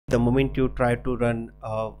the moment you try to run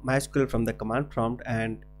MySQL from the command prompt,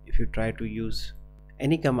 and if you try to use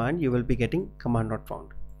any command, you will be getting command not found.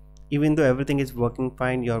 Even though everything is working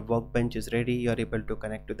fine, your workbench is ready, you are able to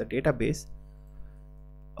connect to the database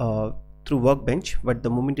through workbench, but the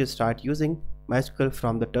moment you start using MySQL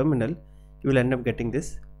from the terminal, you will end up getting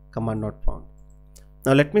this command not found.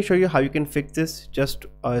 Now let me show you how you can fix this. Just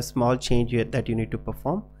a small change here that you need to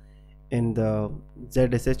perform in the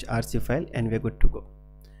ZSHRC file, and we're good to go.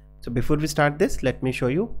 So before we start this, let me show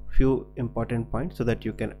you few important points so that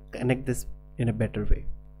you can connect this in a better way.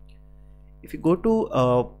 If you go to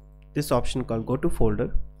this option called go to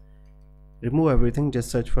folder, remove everything, just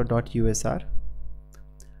search for .usr.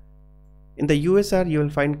 In the USR you will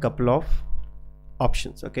find couple of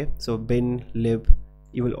options. Okay, so bin, lib,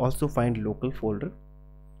 you will also find local folder,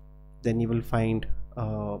 then you will find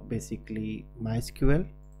basically MySQL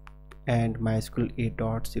and MySQL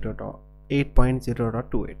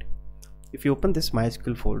 8.0.28. If you open this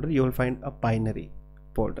MySQL folder, you will find a binary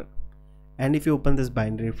folder, and if you open this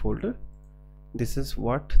binary folder, this is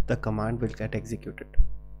what the command will get executed.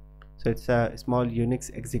 So it's a small Unix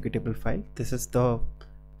executable file. This is the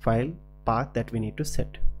file path that we need to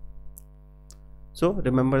set. So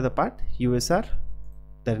remember the path: USR,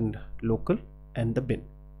 then local, and the bin.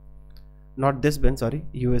 Not this bin, sorry,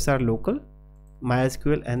 USR local,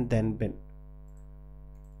 MySQL, and then bin.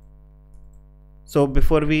 So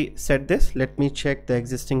before we set this, let me check the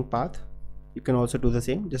existing path. You can also do the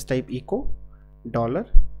same. Just type echo $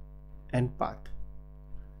 and path.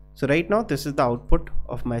 So right now this is the output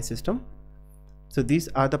of my system. So these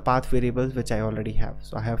are the path variables which I already have.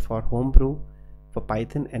 So I have for homebrew, for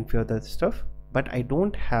Python, and few other stuff, but I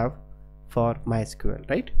don't have for MySQL,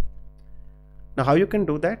 right? Now how you can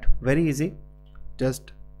do that? Very easy.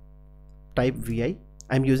 Just type vi.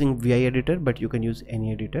 I'm using vi editor, but you can use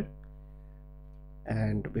any editor.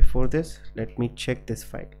 And before this, let me check this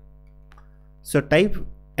file. So type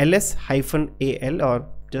ls-al or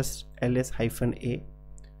just ls-a,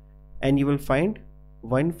 and you will find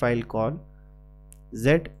one file called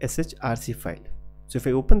ZSHRC file. So if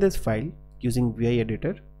I open this file using vi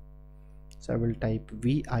editor, so I will type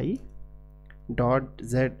vi.zshrc,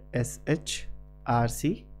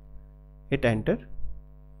 hit enter.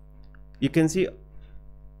 You can see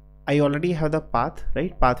I already have the path,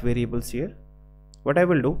 right? Path variables here. What I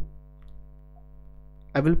will do,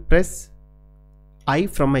 I will press I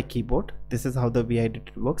from my keyboard. This is how the vi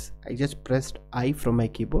editor works. I just pressed I from my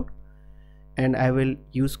keyboard, and I will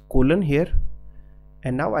use colon here,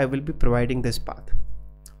 and now I will be providing this path.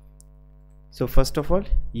 So first of all,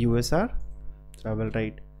 USR, so I will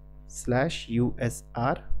write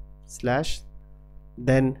 /USR/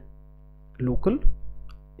 then local,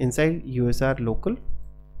 inside USR local,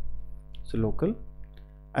 so local,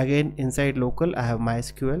 again inside local I have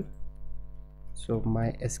MySQL, so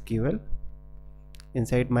MySQL,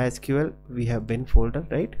 inside MySQL we have bin folder,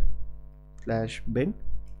 right, /bin.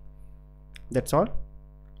 That's all.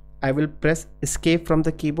 I will press escape from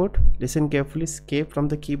the keyboard. Listen carefully, escape from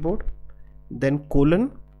the keyboard, then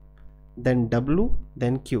colon, then W,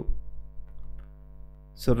 then Q.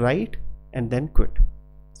 So write and then quit.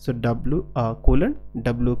 So colon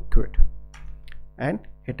W quit, and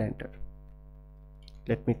hit enter.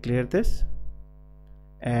 Let me clear this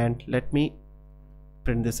and let me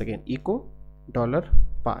print this again: echo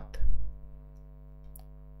 $path.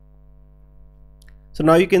 So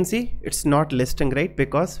now you can see it's not listing, right?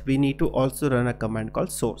 Because we need to also run a command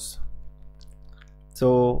called source.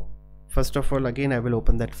 So first of all, again I will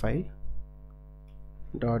open that file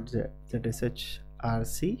 .zshrc.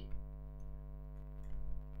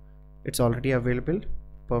 It's already available.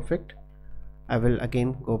 Perfect. I will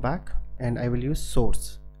again go back and I will use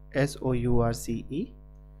source, source, in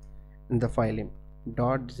the file name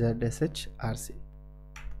 .zshrc.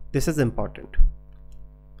 This is important.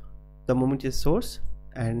 The moment you source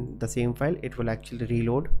and the same file, it will actually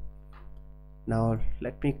reload. Now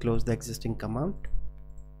let me close the existing command,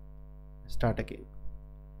 start again,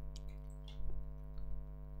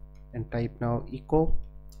 and type now echo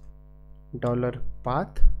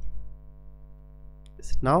 $path.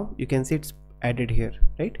 Now you can see it's added here,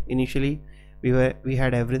 right? Initially we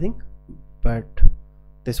had everything, but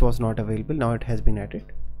this was not available. Now it has been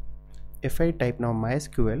added. If I type now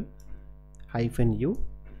MySQL -u,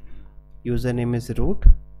 username is root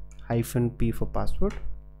 -p for password,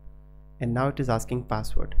 and now it is asking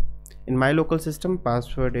password. In my local system,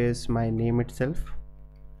 password is my name itself,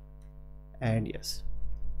 and yes,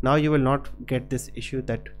 now you will not get this issue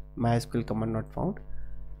that MySQL command not found.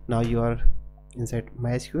 Now you are inside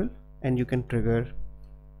MySQL and you can trigger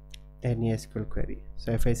any SQL query.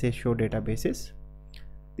 So if I say show databases,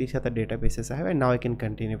 These are the databases I have, and now I can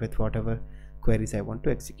continue with whatever queries I want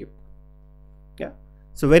to execute. Yeah,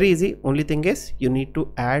 so very easy. Only thing is you need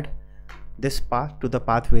to add this path to the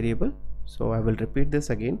path variable. So I will repeat this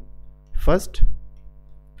again. First,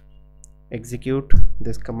 execute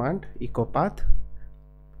this command echo path.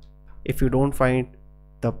 If you don't find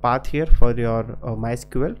the path here for your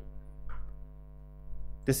MySQL,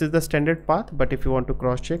 this is the standard path, but if you want to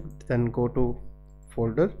cross check, then go to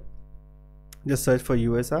folder, just search for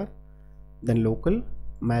USR, then local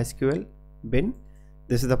MySQL bin.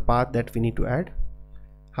 This is the path that we need to add.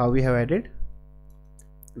 How we have added?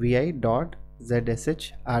 vi.zshrc.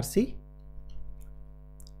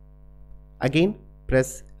 Again,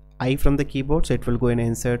 press I from the keyboard, so it will go in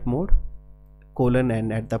insert mode, colon,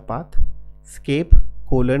 and add the path. Escape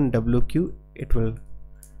colon WQ, it will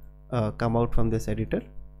come out from this editor.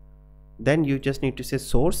 Then you just need to say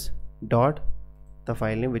source dot the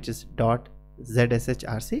file name, which is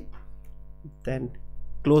 .zshrc. Then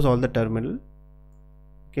close all the terminal.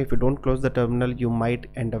 Okay, if you don't close the terminal, you might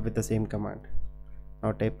end up with the same command.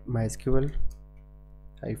 Now type MySQL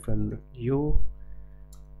 -u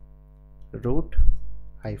root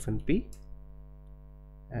 -p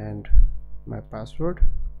and my password,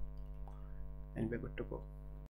 and we're good to go.